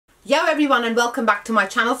Yo everyone, and welcome back to my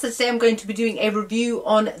channel. So today I'm going to be doing a review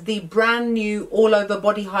on the brand new all over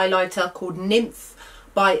body highlighter called Nymph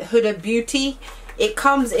by Huda Beauty. It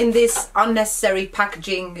comes in this unnecessary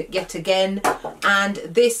packaging yet again, and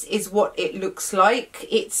this is what it looks like.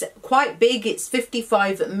 It's quite big, it's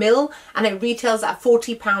 55ml, and it retails at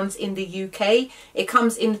 £40 in the UK. It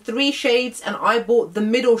comes in 3 shades, and I bought the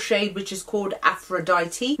middle shade, which is called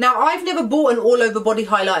Aphrodite. Now, I've never bought an all over body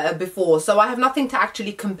highlighter before, so I have nothing to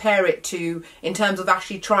actually compare it to in terms of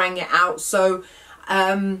actually trying it out. So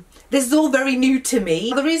this is all very new to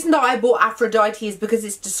me. The reason that I bought Aphrodite is because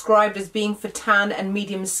it's described as being for tan and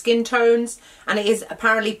medium skin tones, and it is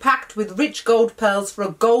apparently packed with rich gold pearls for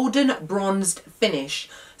a golden bronzed finish.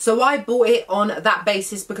 So I bought it on that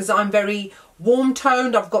basis because I'm very warm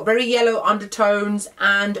toned, I've got very yellow undertones,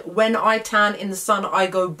 and when I tan in the sun I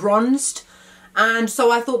go bronzed. And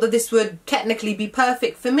so I thought that this would technically be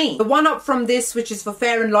perfect for me. The one up from this, which is for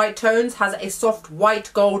fair and light tones, has a soft white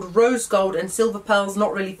gold, rose gold and silver pearls,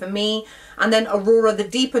 not really for me. And then Aurora, the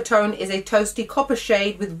deeper tone, is a toasty copper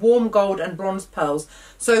shade with warm gold and bronze pearls.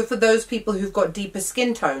 So for those people who've got deeper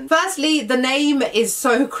skin tones. Firstly, the name is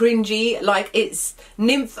so cringy. Like, it's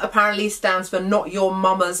Nymph apparently stands for not your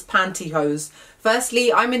mama's pantyhose.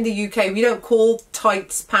 Firstly, I'm in the UK, we don't call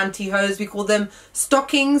tights pantyhose, we call them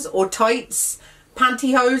stockings or tights.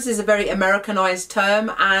 Pantyhose is a very Americanized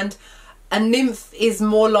term, and a nymph is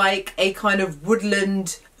more like a kind of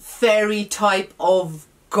woodland fairy type of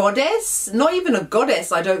goddess. Not even a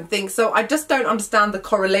goddess, I don't think. So I just don't understand the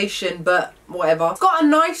correlation, but whatever. It's got a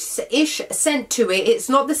nice-ish scent to it. It's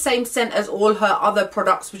not the same scent as all her other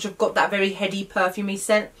products, which have got that very heady, perfumey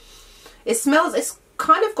scent. It smells, it's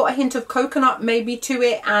kind of got a hint of coconut maybe to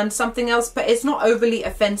it and something else, but it's not overly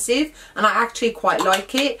offensive, and I actually quite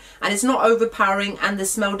like it, and it's not overpowering, and the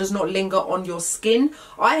smell does not linger on your skin.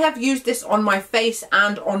 I have used this on my face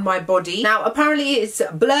and on my body. Now apparently it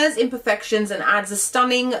blurs imperfections and adds a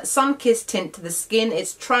stunning sun-kissed tint to the skin.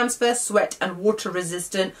 It's transfer, sweat and water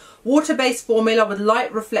resistant, water-based formula with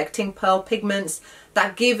light reflecting pearl pigments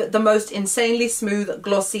that give the most insanely smooth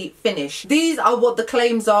glossy finish. These are what the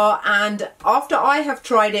claims are, and after I have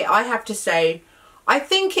tried it, I have to say I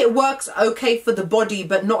think it works okay for the body,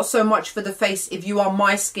 but not so much for the face if you are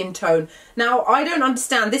my skin tone. Now, I don't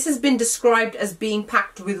understand. This has been described as being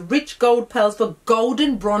packed with rich gold pearls for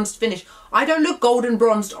golden bronzed finish. I don't look golden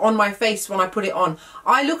bronzed on my face when I put it on.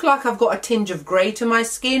 I look like I've got a tinge of grey to my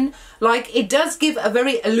skin. Like, it does give a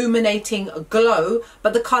very illuminating glow,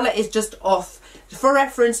 but the colour is just off. For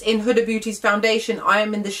reference, in Huda Beauty's foundation, I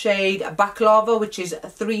am in the shade Baklava, which is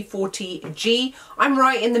 340G. I'm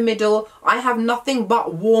right in the middle. I have nothing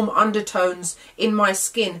but warm undertones in my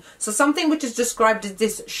skin. So something which is described as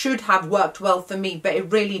this should have worked well for me, but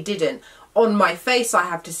it really didn't. On my face, I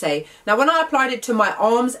have to say. Now, when I applied it to my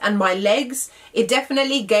arms and my legs, it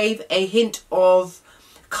definitely gave a hint of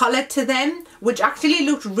colour to them, which actually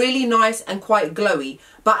looked really nice and quite glowy.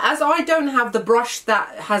 But as I don't have the brush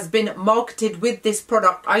that has been marketed with this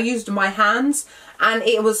product, I used my hands, and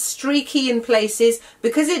it was streaky in places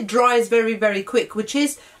because it dries very, very quick, which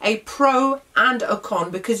is a pro and a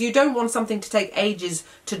con, because you don't want something to take ages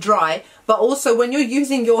to dry, but also when you're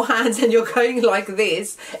using your hands and you're going like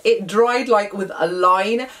this, it dried like with a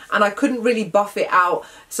line, and I couldn't really buff it out,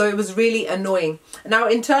 so it was really annoying. Now,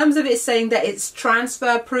 in terms of it saying that it's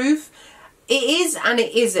transfer proof, it is and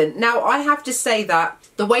it isn't. Now, I have to say that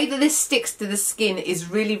the way that this sticks to the skin is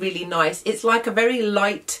really, really nice. It's like a very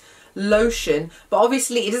light lotion, but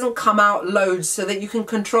obviously it doesn't come out loads, so that you can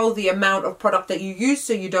control the amount of product that you use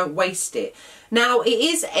so you don't waste it. Now, it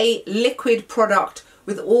is a liquid product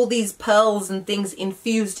with all these pearls and things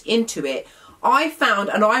infused into it. I found,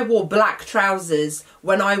 and I wore black trousers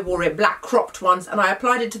when I wore it, black cropped ones, and I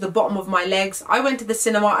applied it to the bottom of my legs. I went to the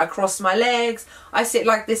cinema, I crossed my legs, I sit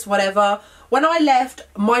like this, whatever. When I left,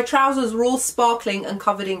 my trousers were all sparkling and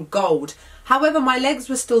covered in gold. However, my legs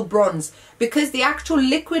were still bronze, because the actual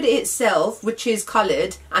liquid itself, which is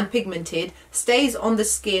coloured and pigmented, stays on the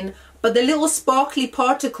skin, but the little sparkly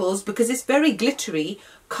particles, because it's very glittery,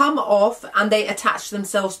 come off and they attach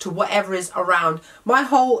themselves to whatever is around. My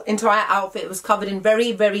whole entire outfit was covered in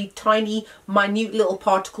very, very tiny, minute little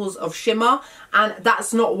particles of shimmer, and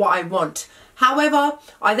that's not what I want. However,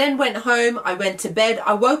 I then went home, I went to bed,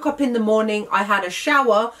 I woke up in the morning, I had a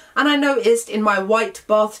shower, and I noticed in my white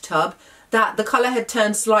bathtub that the colour had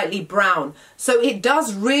turned slightly brown. So it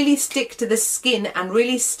does really stick to the skin and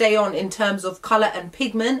really stay on in terms of colour and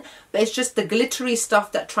pigment, but it's just the glittery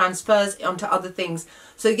stuff that transfers onto other things.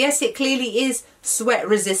 So yes, it clearly is sweat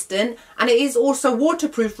resistant, and it is also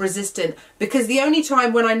waterproof resistant, because the only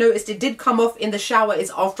time when I noticed it did come off in the shower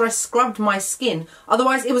is after I scrubbed my skin.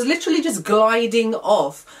 Otherwise it was literally just gliding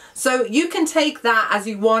off. So you can take that as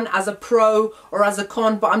you want, as a pro or as a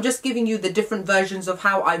con, but I'm just giving you the different versions of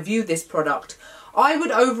how I view this product. I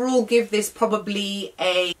would overall give this probably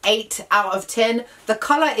a 8 out of 10. The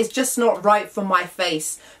colour is just not right for my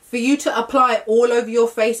face. For you to apply all over your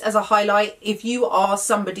face as a highlight, if you are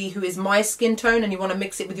somebody who is my skin tone and you want to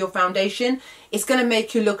mix it with your foundation, it's going to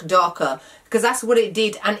make you look darker, because that's what it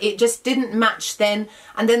did, and it just didn't match then.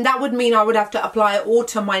 And then that would mean I would have to apply it all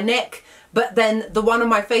to my neck, but then the one on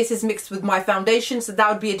my face is mixed with my foundation, so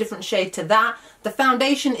that would be a different shade to that. The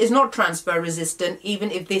foundation is not transfer resistant,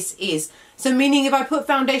 even if this is. So meaning if I put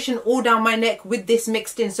foundation all down my neck with this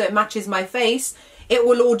mixed in so it matches my face, it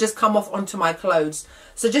will all just come off onto my clothes.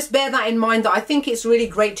 So just bear that in mind, that I think it's really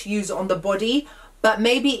great to use on the body, but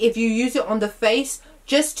maybe if you use it on the face,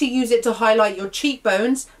 just to use it to highlight your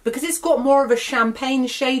cheekbones, because it's got more of a champagne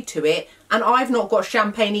shade to it, and I've not got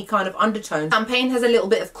champagne-y kind of undertone. Champagne has a little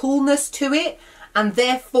bit of coolness to it, and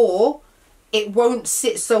therefore it won't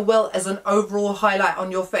sit so well as an overall highlight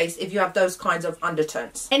on your face if you have those kinds of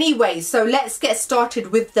undertones. Anyway, so let's get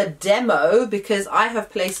started with the demo, because I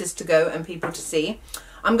have places to go and people to see.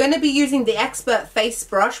 I'm going to be using the Expert Face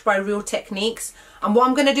Brush by Real Techniques, and what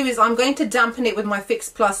I'm going to do is I'm going to dampen it with my Fix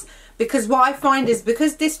Plus, because what I find is,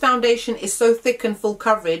 because this foundation is so thick and full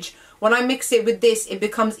coverage, when I mix it with this, it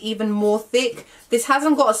becomes even more thick. This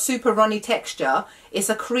hasn't got a super runny texture. It's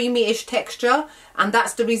a creamy-ish texture, and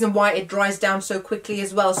that's the reason why it dries down so quickly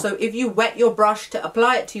as well. So if you wet your brush to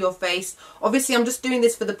apply it to your face, obviously I'm just doing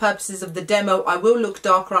this for the purposes of the demo. I will look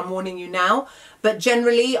darker, I'm warning you now. But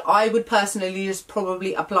generally, I would personally just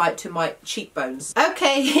probably apply it to my cheekbones.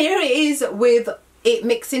 Okay, here it is with it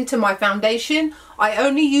mixed into my foundation. I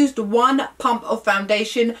only used one pump of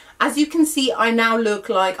foundation. As you can see, I now look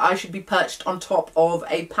like I should be perched on top of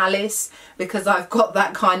a palace, because I've got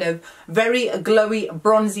that kind of very glowy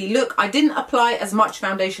bronzy look. I didn't apply as much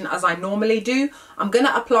foundation as I normally do. I'm going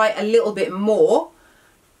to apply a little bit more,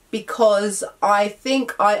 because I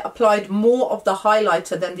think I applied more of the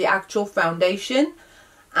highlighter than the actual foundation,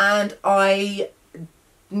 and I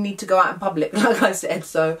need to go out in public, like I said,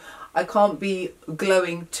 so I can't be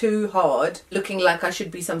glowing too hard, looking like I should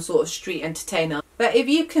be some sort of street entertainer. But if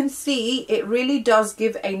you can see, it really does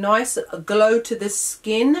give a nice glow to the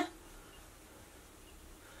skin.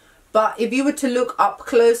 But if you were to look up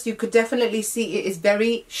close, you could definitely see it is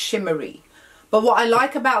very shimmery. But what I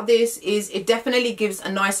like about this is it definitely gives a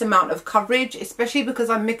nice amount of coverage, especially because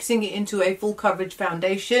I'm mixing it into a full coverage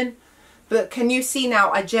foundation. But can you see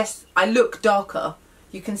now, I look darker.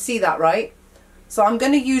 You can see that, right? So I'm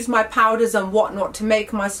going to use my powders and whatnot to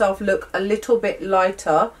make myself look a little bit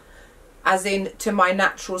lighter, as in to my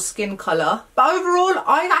natural skin colour. But overall,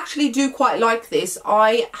 I actually do quite like this.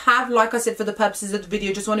 I have, like I said, for the purposes of the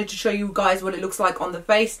video, just wanted to show you guys what it looks like on the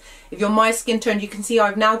face. If you're my skin tone, you can see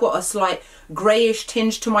I've now got a slight greyish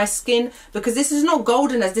tinge to my skin, because this is not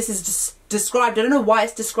golden as this is described. I don't know why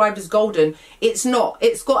it's described as golden. It's not.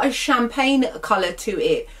 It's got a champagne colour to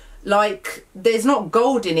it. Like, there's not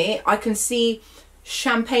gold in it. I can see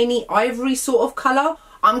champagne-y ivory sort of colour.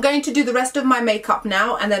 I'm going to do the rest of my makeup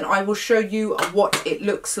now, and then I will show you what it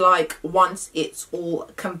looks like once it's all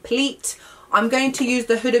complete. I'm going to use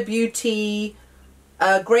the Huda Beauty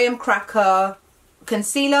Graham Cracker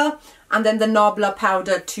concealer, and then the Nabla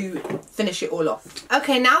powder to finish it all off.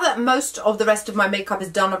 Okay, now that most of the rest of my makeup is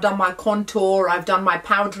done, I've done my contour, I've done my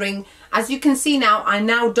powdering. As you can see now, I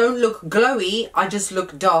now don't look glowy, I just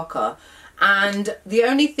look darker. And the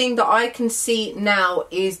only thing that I can see now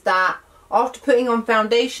is that after putting on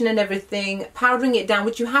foundation and everything, powdering it down,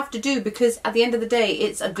 which you have to do because at the end of the day,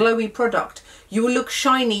 it's a glowy product. You will look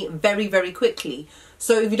shiny very, very quickly.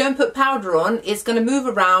 So if you don't put powder on, it's going to move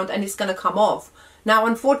around and it's going to come off. Now,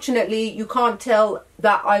 unfortunately, you can't tell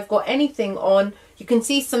that I've got anything on. You can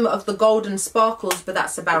see some of the golden sparkles, but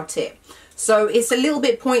that's about it. So it's a little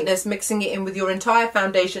bit pointless mixing it in with your entire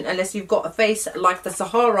foundation unless you've got a face like the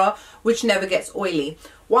Sahara, which never gets oily.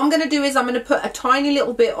 What I'm going to do is I'm going to put a tiny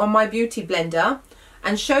little bit on my beauty blender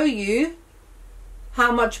and show you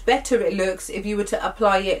how much better it looks if you were to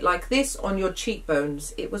apply it like this on your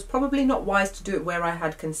cheekbones. It was probably not wise to do it where I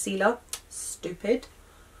had concealer. Stupid.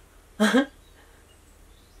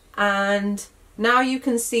 And now you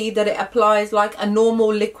can see that it applies like a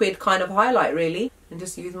normal liquid kind of highlight, really. And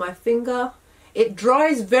just use my finger. it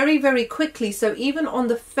dries very, very quickly. So even on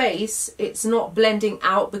the face, it's not blending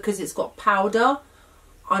out because it's got powder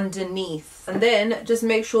underneath. And then just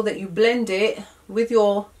make sure that you blend it with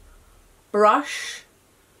your brush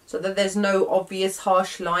so that there's no obvious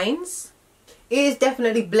harsh lines. It is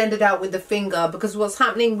definitely blended out with the finger, because what's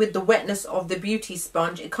happening with the wetness of the beauty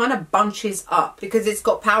sponge, it kind of bunches up because it's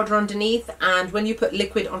got powder underneath, and when you put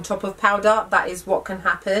liquid on top of powder, that is what can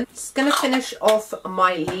happen. Just going to finish off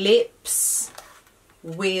my lips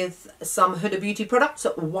with some Huda Beauty products.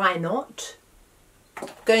 Why not?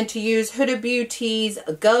 Going to use Huda Beauty's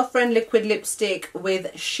Girlfriend liquid lipstick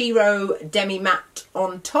with Shiro Demi Matte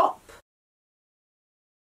on top.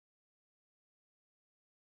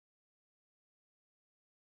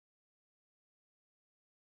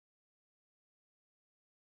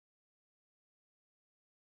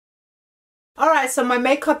 Alright, so my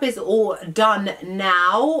makeup is all done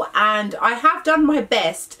now, and I have done my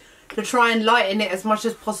best to try and lighten it as much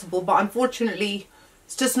as possible, but unfortunately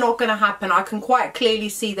it's just not going to happen. I can quite clearly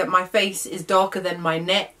see that my face is darker than my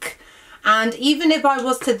neck, and even if I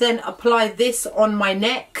was to then apply this on my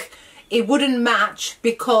neck, it wouldn't match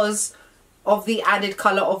because of the added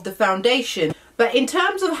colour of the foundation. But in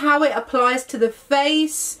terms of how it applies to the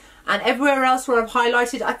face and everywhere else where I've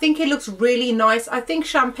highlighted, I think it looks really nice. I think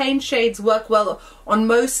champagne shades work well on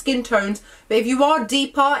most skin tones, but if you are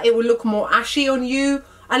deeper, it will look more ashy on you.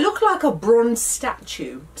 I look like a bronze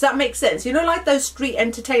statue. Does that make sense? You know, like those street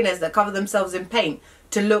entertainers that cover themselves in paint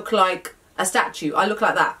to look like a statue. I look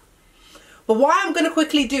like that. But what I'm going to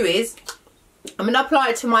quickly do is, I'm going to apply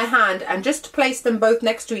it to my hand and just place them both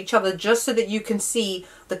next to each other just so that you can see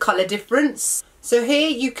the colour difference. So here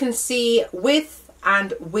you can see with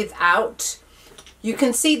and without. You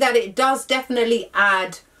can see that it does definitely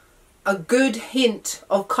add a good hint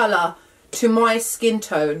of colour to my skin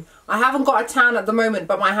tone. I haven't got a tan at the moment,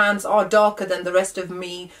 but my hands are darker than the rest of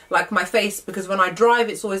me, like my face, because when I drive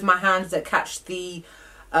it's always my hands that catch the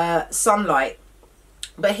sunlight.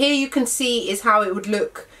 But here you can see is how it would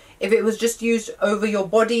look if it was just used over your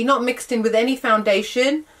body, not mixed in with any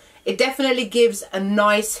foundation. It definitely gives a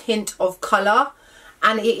nice hint of colour,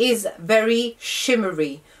 and it is very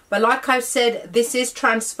shimmery. But like I've said, this is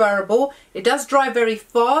transferable. It does dry very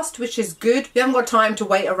fast, which is good. You haven't got time to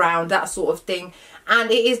wait around, that sort of thing. And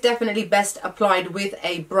it is definitely best applied with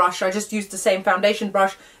a brush. I just used the same foundation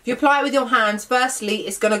brush. If you apply it with your hands, firstly,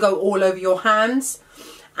 it's going to go all over your hands.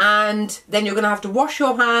 And then you're going to have to wash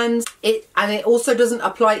your hands. And it also doesn't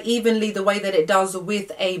apply evenly the way that it does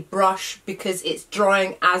with a brush, because it's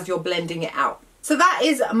drying as you're blending it out. So that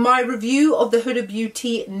is my review of the Huda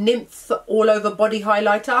Beauty Nymph All Over Body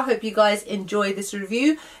Highlighter. I hope you guys enjoy this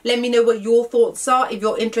review. Let me know what your thoughts are, if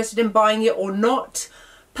you're interested in buying it or not.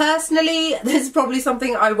 Personally, this is probably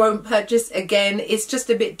something I won't purchase again. It's just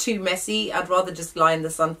a bit too messy. I'd rather just lie in the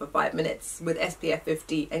sun for 5 minutes with SPF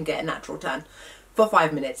 50 and get a natural tan. For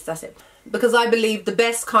 5 minutes, that's it. Because I believe the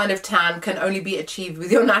best kind of tan can only be achieved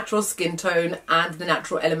with your natural skin tone and the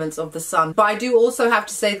natural elements of the sun. But I do also have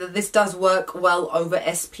to say that this does work well over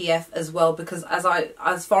SPF as well, because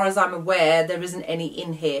as far as I'm aware, there isn't any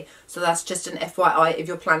in here. So that's just an FYI if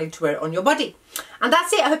you're planning to wear it on your body. And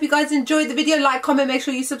that's it. I hope you guys enjoyed the video. Like, comment, make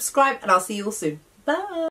sure you subscribe, and I'll see you all soon. Bye.